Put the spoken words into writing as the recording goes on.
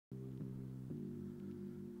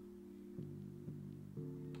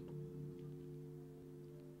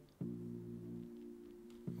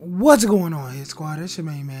What's going on, Hit Squad? It's your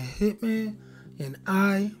main man, Hitman, and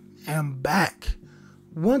I am back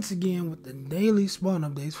once again with the daily spawn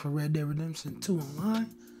updates for Red Dead Redemption 2 Online.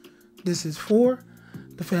 This is for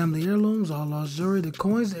the family heirlooms, all lost jewelry, the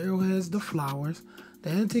coins, the arrowheads, the flowers, the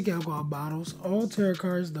antique alcohol bottles, all tarot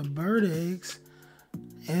cards, the bird eggs,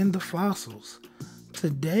 and the fossils.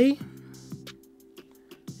 Today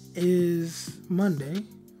is Monday,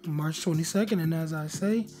 March 22nd, and as I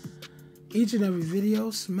say, each and every video,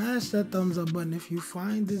 smash that thumbs up button if you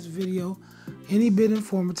find this video any bit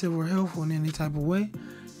informative or helpful in any type of way.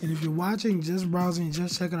 And if you're watching, just browsing,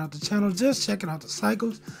 just checking out the channel, just checking out the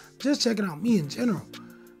cycles, just checking out me in general,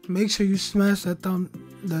 make sure you smash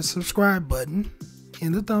that subscribe button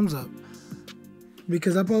and the thumbs up,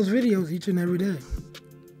 because I post videos each and every day.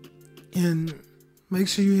 And make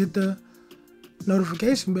sure you hit the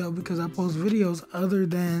notification bell, because I post videos other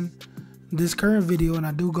than this current video, and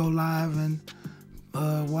I do go live and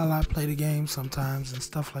while I play the game sometimes and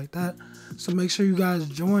stuff like that. So make sure you guys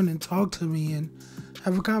join and talk to me and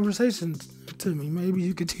have a conversation to me. Maybe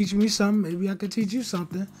you could teach me something, maybe I could teach you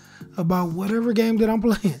something about whatever game that I'm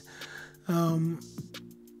playing.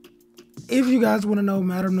 If you guys want to know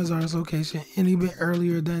Madame Nazar's location any bit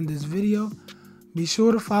earlier than this video, be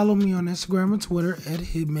sure to follow me on Instagram and Twitter at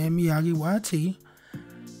Hitman Miyagii YT.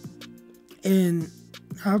 And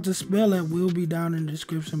how to spell it will be down in the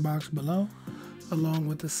description box below, along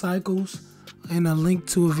with the cycles and a link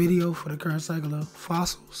to a video for the current cycle of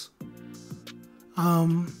fossils.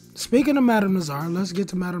 Speaking of Madame Nazar, let's get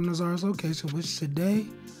to Madame Nazar's location, which today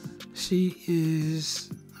she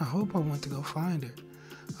is. I hope I went to go find her.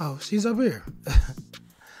 Oh, she's up here.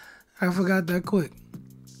 I forgot that quick.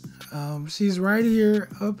 She's right here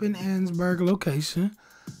up in Annesburg location,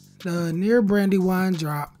 near Brandywine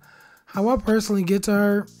Drop. How I personally get to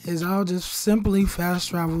her is I'll just simply fast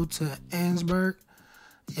travel to Annesburg,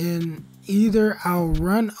 and either I'll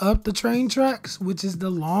run up the train tracks, which is the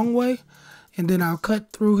long way, and then I'll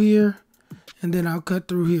cut through here, and then I'll cut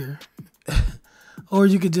through here. Or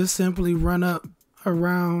you could just simply run up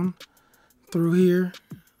around through here,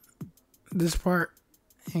 this part,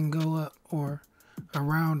 and go up, or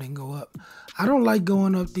around and go up. I don't like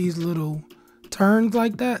going up these little turns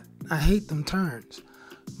like that. I hate them turns.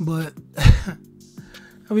 But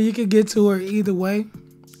I mean, you can get to her either way.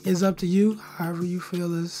 It's up to you, however you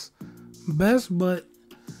feel is best. But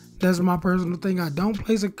that's my personal thing. I don't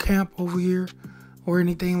place a camp over here or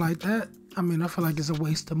anything like that. I mean, I feel like it's a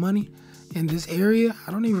waste of money in this area.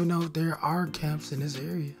 I don't even know if there are camps in this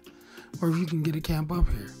area, or if you can get a camp up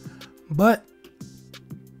here. But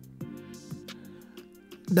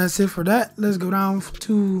that's it for that. Let's go down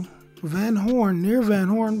to Van Horn, near Van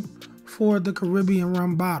Horn, for the Caribbean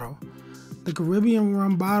rum bottle. The Caribbean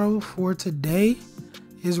rum bottle for today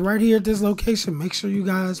is right here at this location. Make sure you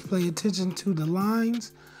guys pay attention to the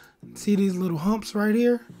lines. See these little humps right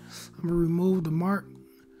here? I'm gonna remove the mark.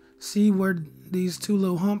 See where these two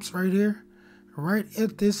little humps right here? Right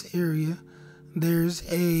at this area, there's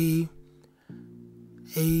a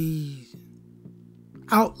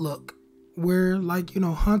outlook where, like, you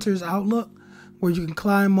know, Hunter's Outlook, where you can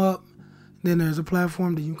climb up. Then there's a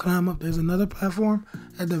platform that you climb up. There's another platform.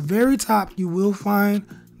 At the very top, you will find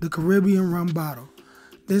the Caribbean rum bottle.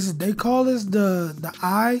 They call this the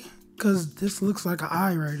eye, because this looks like an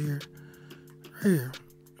eye right here. Right here.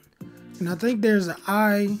 And I think there's an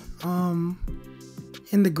eye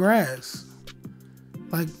in the grass,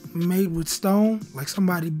 like made with stone, like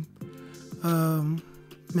somebody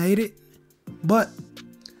made it. But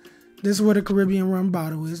this is where the Caribbean rum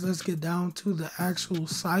bottle is. Let's get down to the actual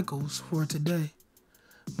cycles for today.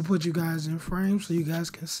 We'll put you guys in frame so you guys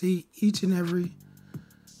can see each and every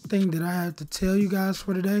thing that I have to tell you guys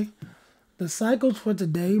for today. The cycles for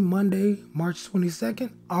today, Monday, March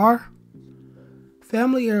 22nd, are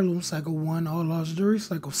Family Heirloom Cycle 1, All Lost Jewelry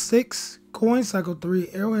Cycle 6, Coin Cycle 3,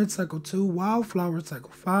 Arrowhead Cycle 2, Wildflower Cycle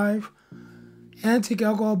 5, Antique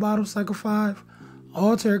Alcohol Bottle Cycle 5,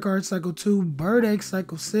 All Tarot Card Cycle 2, Bird Egg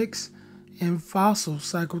Cycle 6, and Fossil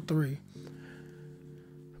Cycle 3.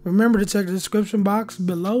 Remember to check the description box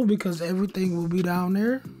below, because everything will be down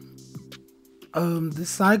there. The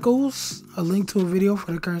cycles, a link to a video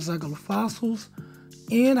for the current cycle of fossils,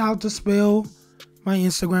 and how to spell my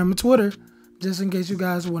Instagram and Twitter, just in case you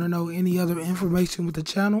guys want to know any other information with the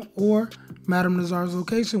channel or Madame Nazar's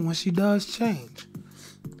location when she does change.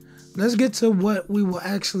 Let's get to what we will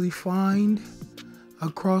actually find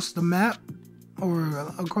across the map, or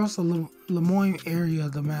across the Lemoyne area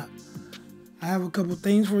of the map. I have a couple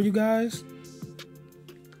things for you guys.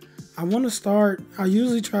 I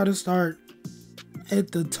usually try to start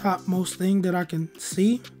at the topmost thing that I can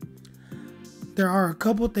see. there are a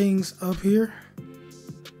couple things up here.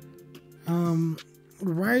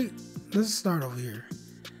 Let's start over here.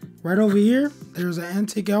 Right over here, there's an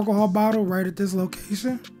antique alcohol bottle right at this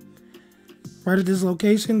location. Right at this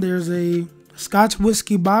location, there's a Scotch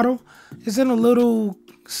whiskey bottle. It's in a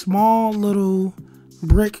small little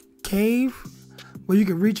brick cave where you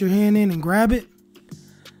can reach your hand in and grab it.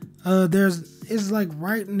 It's like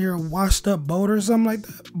right near a washed up boat or something like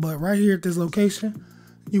that. But right here at this location,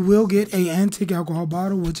 you will get a antique alcohol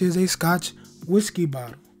bottle, which is a Scotch whiskey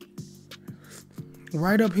bottle.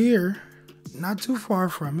 Right up here, not too far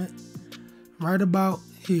from it, right about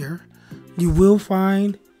here, you will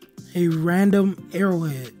find a random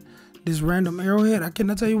arrowhead. This random arrowhead, I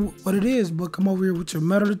cannot tell you what it is, but come over here with your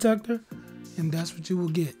metal detector and that's what you will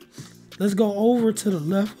get. Let's go over to the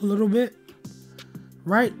left a little bit.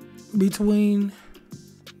 Right between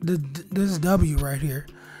this W right here,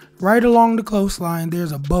 right along the coastline,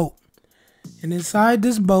 there's a boat. And inside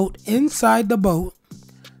the boat,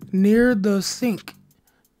 near the sink,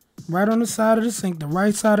 right on the side of the sink, the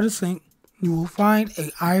right side of the sink, you will find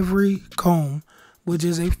a ivory comb, which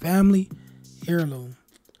is a family heirloom.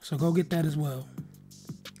 So go get that as well.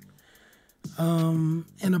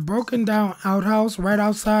 In a broken down outhouse right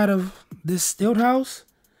outside of this stilt house,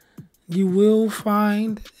 you will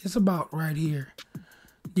find, it's about right here,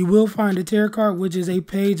 you will find a tarot card, which is a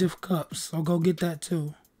page of cups. So go get that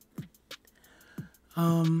too.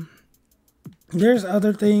 There's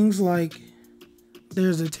other things, like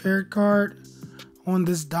there's a tarot card on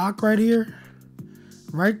this dock right here,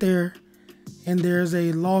 right there. And there's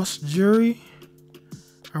a lost jewelry,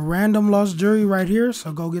 a random lost jewelry right here.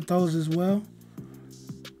 So go get those as well.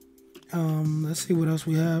 Let's see what else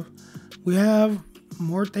we have. We have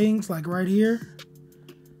more things like right here.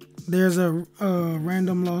 There's a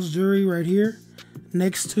random lost jewelry right here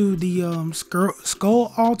next to the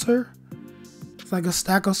skull altar. It's like a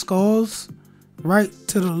stack of skulls. Right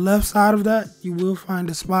to the left side of that, you will find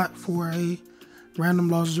a spot for a random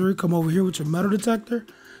lost jewelry. Come over here with your metal detector.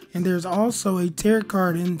 And there's also a tarot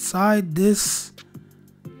card inside this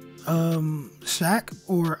shack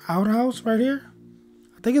or outhouse right here.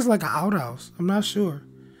 I think it's like an outhouse. I'm not sure.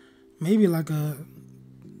 Maybe like a,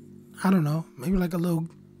 I don't know, maybe like a little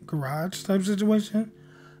garage type situation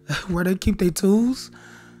where they keep their tools,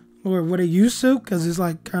 or what they used to, because it's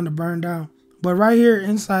like kind of burned down. But right here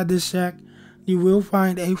inside this shack, you will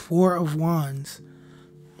find a 4 of Wands.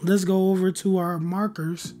 Let's go over to our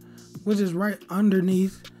markers, which is right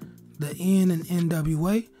underneath the N and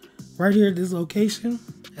NWA. Right here at this location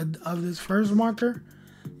of this first marker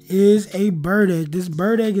is a bird egg. This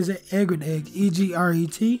bird egg is an egret egg,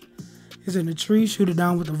 E-G-R-E-T. It's in a tree. Shoot it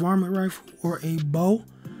down with a varmint rifle or a bow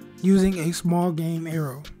using a small game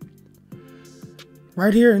arrow.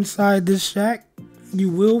 Right here inside this shack, you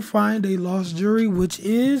will find a lost jewelry, which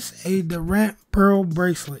is a Durant pearl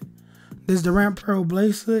bracelet. This Durant pearl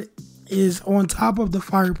bracelet is on top of the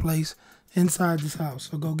fireplace inside this house,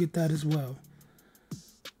 so go get that as well.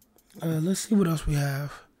 Let's see what else we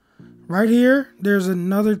have. Right here, there's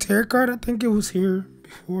another tarot card. I think it was here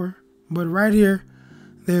before, but right here,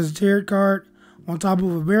 there's a tarot card on top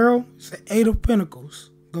of a barrel. It's an 8 of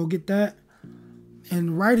Pentacles. Go get that.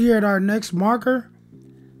 And right here at our next marker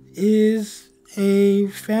is a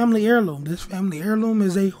family heirloom. This family heirloom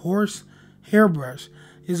is a horse hairbrush.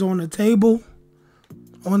 It's on the table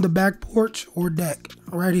on the back porch or deck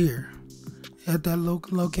right here at that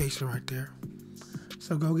location right there.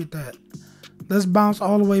 So go get that. Let's bounce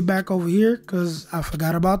all the way back over here because I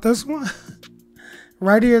forgot about this one.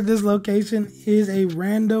 Right here at this location is a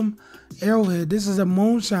random arrowhead. This is a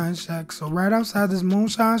moonshine shack. So right outside this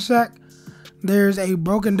moonshine shack, there's a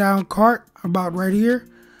broken down cart about right here.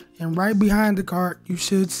 And right behind the cart, you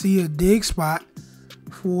should see a dig spot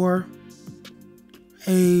for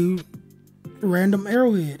a random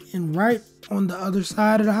arrowhead. And right on the other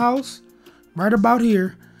side of the house, right about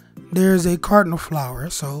here, there's a cardinal flower.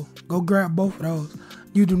 So go grab both of those.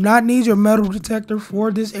 You do not need your metal detector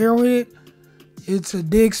for this arrowhead. It's a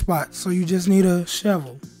dig spot, so you just need a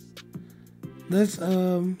shovel. Let's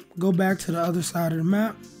go back to the other side of the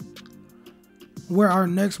map where our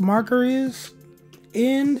next marker is.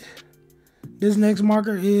 And this next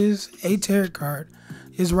marker is a tarot card.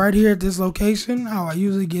 It's right here at this location. How I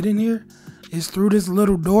usually get in here is through this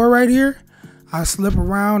little door right here. I slip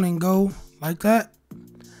around and go like that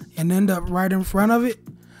and end up right in front of it.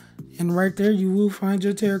 And right there you will find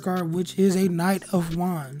your tarot card, which is a Knight of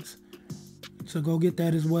Wands. So go get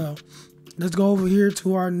that as well. Let's go over here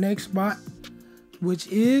to our next spot, which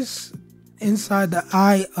is inside the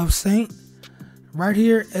Eye of Saint. Right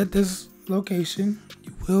here at this location,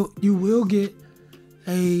 you will get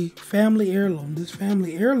a family heirloom. This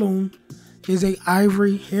family heirloom is a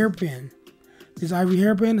ivory hairpin. This ivory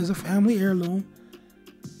hairpin is a family heirloom.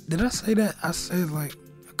 Did I say that? I said like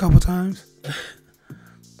a couple times.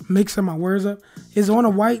 Mixing my words up. It's on a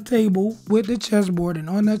white table with the chessboard, and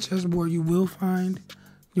on that chessboard you will find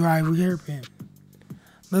your ivory hairpin.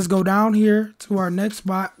 Let's go down here to our next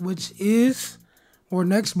spot, which is, or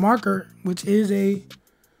next marker, which is a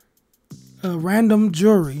random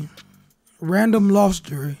jewelry, random lost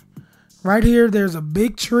jewelry. Right here, there's a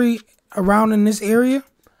big tree around in this area.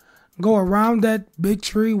 Go around that big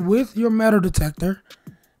tree with your metal detector,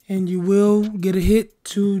 and you will get a hit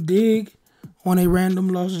to dig on a random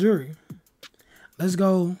lost jewelry. Let's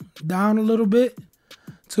go down a little bit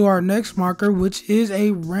to our next marker, which is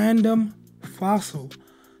a random fossil.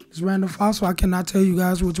 This random fossil, I cannot tell you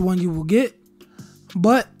guys which one you will get,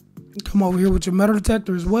 but come over here with your metal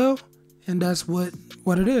detector as well, and that's what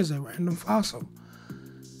it is, a random fossil.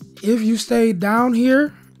 If you stay down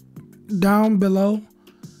here, down below,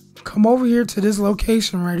 come over here to this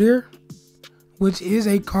location right here, which is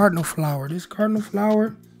a cardinal flower. This cardinal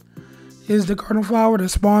flower is the cardinal flower that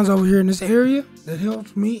spawns over here in this area that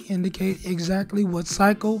helps me indicate exactly what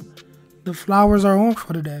cycle the flowers are on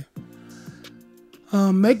for today.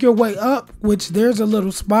 Make your way up, which there's a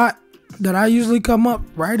little spot that I usually come up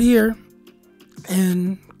right here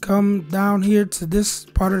and come down here to this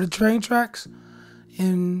part of the train tracks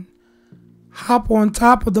and hop on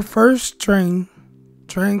top of the first train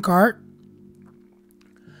cart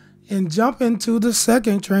and jump into the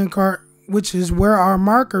second train cart, which is where our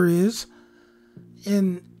marker is.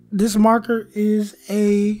 And this marker is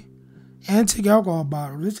a antique alcohol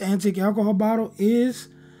bottle. This antique alcohol bottle is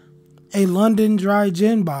a London dry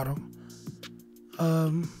gin bottle.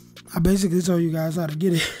 I basically told you guys how to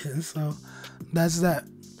get it. So that's that.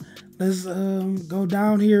 Let's go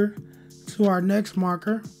down here to our next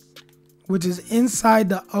marker, which is inside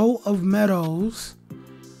the O of Meadows,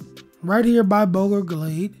 right here by Boger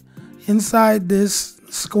Glade. Inside this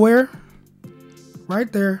square,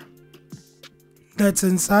 right there, that's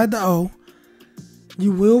inside the O,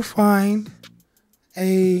 you will find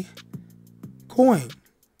a coin,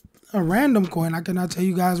 a random coin. I cannot tell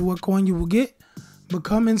you guys what coin you will get, but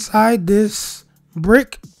come inside this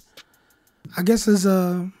brick. I guess it's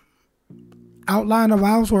a outline of a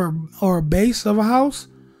house or a base of a house.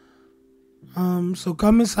 So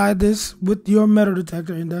come inside this with your metal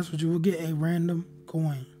detector, and that's what you will get, a random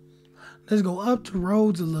coin. Let's go up to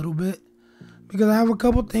roads a little bit, because I have a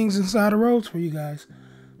couple things inside the roads for you guys.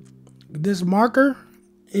 This marker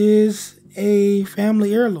is a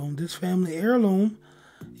family heirloom. This family heirloom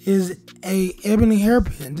is a ebony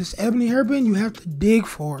hairpin. This ebony hairpin you have to dig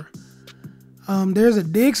for. There's a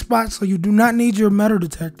dig spot, so you do not need your metal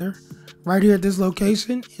detector right here at this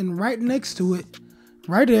location. And right next to it,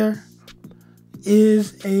 right there,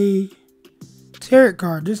 is a tarot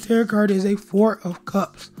card. This tarot card is a Four of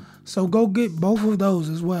Cups. So go get both of those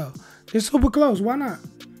as well. They're super close. Why not?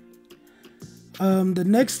 The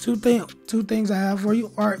next two things I have for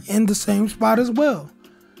you are in the same spot as well.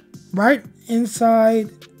 Right inside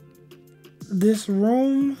this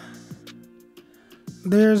room,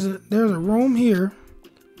 there's a room here,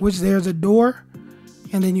 which there's a door,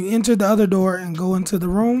 and then you enter the other door and go into the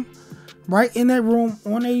room. Right in that room,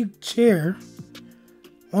 on a chair,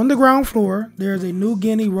 on the ground floor, there's a New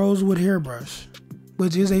Guinea rosewood hairbrush,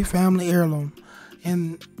 which is a family heirloom.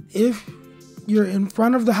 And if you're in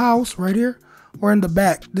front of the house right here, or in the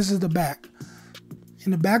back, this is the back.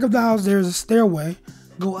 In the back of the house, there's a stairway.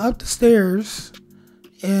 Go up the stairs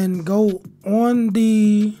and go on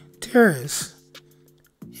the terrace.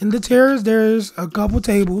 In the terrace, there's a couple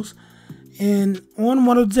tables. And on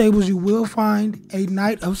one of the tables, you will find a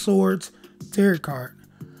Knight of Swords tarot card.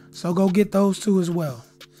 So go get those two as well.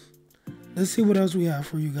 Let's see what else we have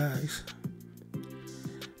for you guys.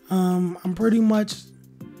 I'm pretty much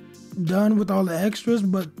done with all the extras,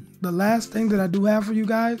 but the last thing that I do have for you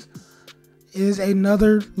guys is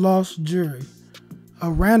another lost jewelry,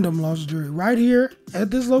 a random lost jewelry right here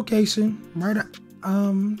at this location, right at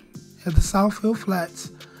the Southfield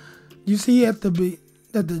Flats. You see at the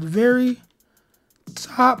very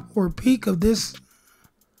top or peak of this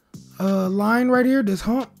line right here, this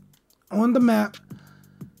hump on the map,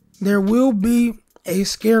 there will be a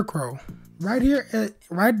scarecrow right here,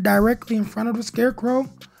 right directly in front of the scarecrow.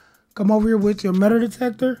 Come over here with your metal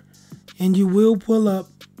detector, and you will pull up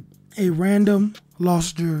a random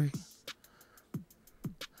lost jewelry.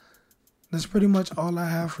 That's pretty much all I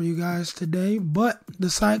have for you guys today. But the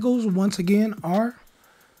cycles, once again, are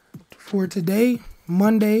for today,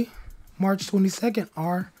 Monday, March 22nd,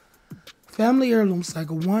 are Family Heirloom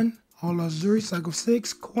Cycle 1, All Lost Jewelry Cycle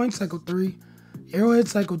 6, Coin Cycle 3, Arrowhead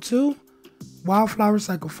Cycle 2, Wildflower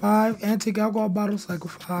Cycle 5, Antique Alcohol Bottle Cycle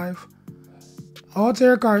 5, All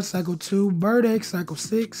Tarot Cards Cycle 2, Bird Egg Cycle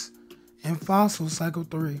 6, and Fossil Cycle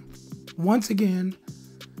 3. Once again,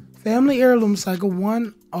 Family Heirloom Cycle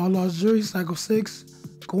 1, All Lost Jewelry Cycle 6,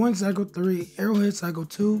 Coin Cycle 3, Arrowhead Cycle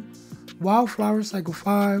 2, Wildflower Cycle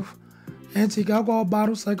 5, Antique Alcohol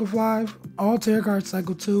Bottle Cycle 5, All Tarot Cards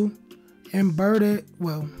Cycle 2, and Bird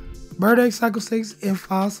Egg Cycle 6, and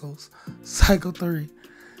Fossils Cycle 3.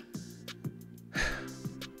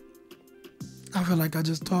 I feel like I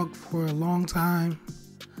just talked for a long time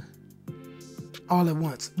all at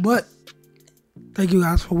once. But thank you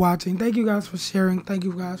guys for watching. Thank you guys for sharing. Thank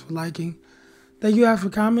you guys for liking. Thank you guys for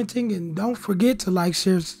commenting. And don't forget to like,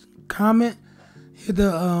 share, comment. Hit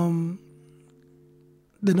the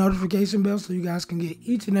notification bell so you guys can get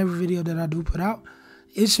each and every video that I do put out.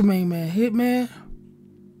 It's your main man, Hitman.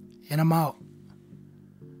 And I'm out.